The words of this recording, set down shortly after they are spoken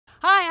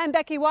Hi, I'm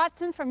Becky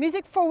Watson from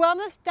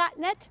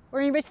musicforwellness.net,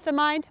 where you enrich the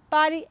mind,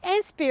 body,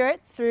 and spirit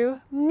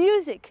through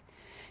music.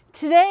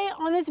 Today,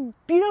 on this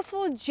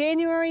beautiful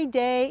January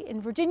day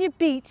in Virginia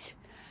Beach,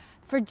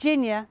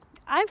 Virginia,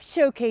 I'm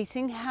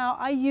showcasing how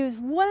I use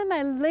one of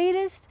my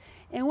latest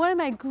and one of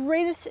my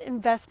greatest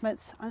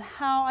investments on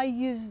how I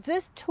use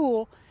this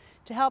tool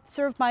to help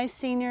serve my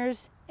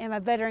seniors and my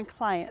veteran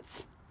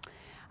clients.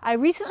 I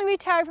recently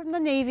retired from the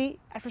Navy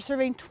after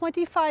serving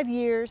 25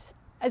 years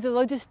as a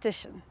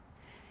logistician,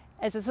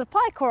 as a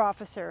supply corps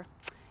officer.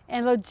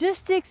 And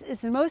logistics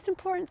is the most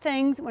important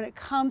thing when it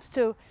comes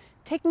to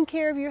taking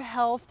care of your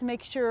health, to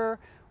make sure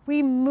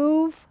we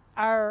move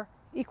our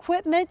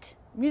equipment,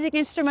 music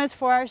instruments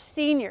for our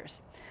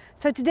seniors.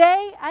 So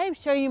today I am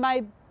showing you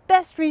my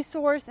best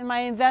resource and my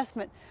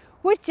investment,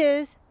 which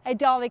is a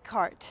dolly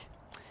cart.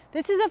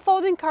 This is a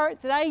folding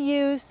cart that I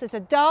use as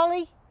a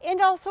dolly and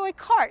also a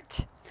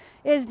cart.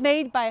 It is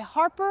made by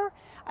Harper.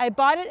 I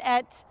bought it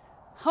at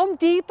Home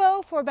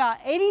Depot for about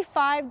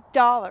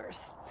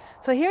 $85.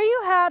 So here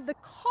you have the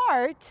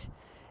cart,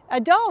 a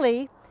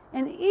dolly,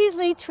 and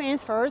easily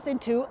transfers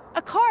into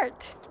a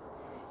cart.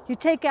 You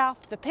take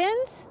out the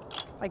pins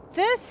like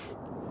this,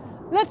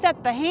 lift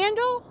up the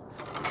handle,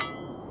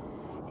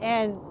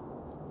 and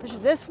push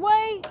it this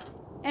way,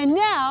 and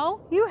now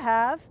you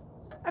have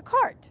a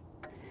cart.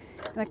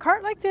 And a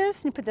cart like this,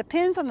 and you put the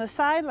pins on the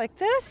side like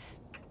this,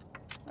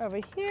 over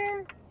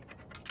here,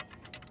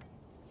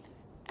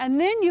 and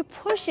then you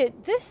push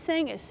it. This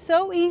thing is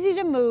so easy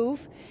to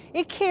move.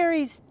 It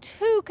carries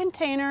 2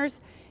 containers,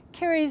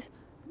 carries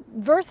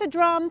Versa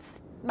drums,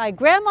 my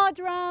grandma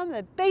drum,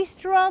 the bass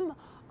drum,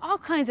 all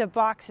kinds of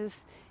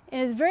boxes.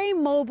 And it's very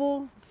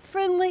mobile,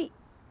 friendly,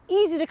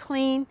 easy to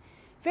clean,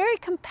 very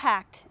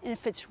compact, and it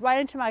fits right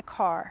into my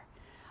car.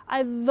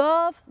 I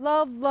love,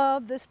 love,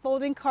 love this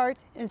folding cart,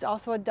 and it's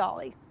also a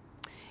dolly.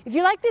 If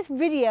you like this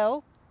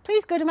video,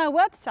 please go to my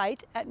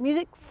website at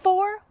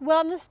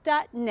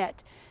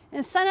musicforwellness.net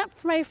and sign up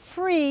for my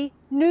free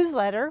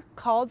newsletter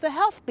called The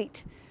Health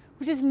Beat,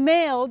 which is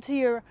mailed to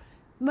your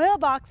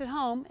mailbox at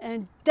home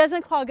and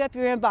doesn't clog up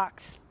your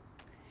inbox.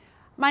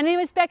 My name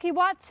is Becky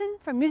Watson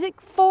from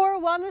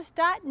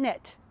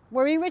musicforwellness.net,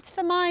 where we enrich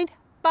the mind,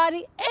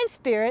 body, and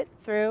spirit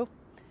through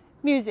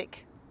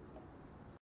music.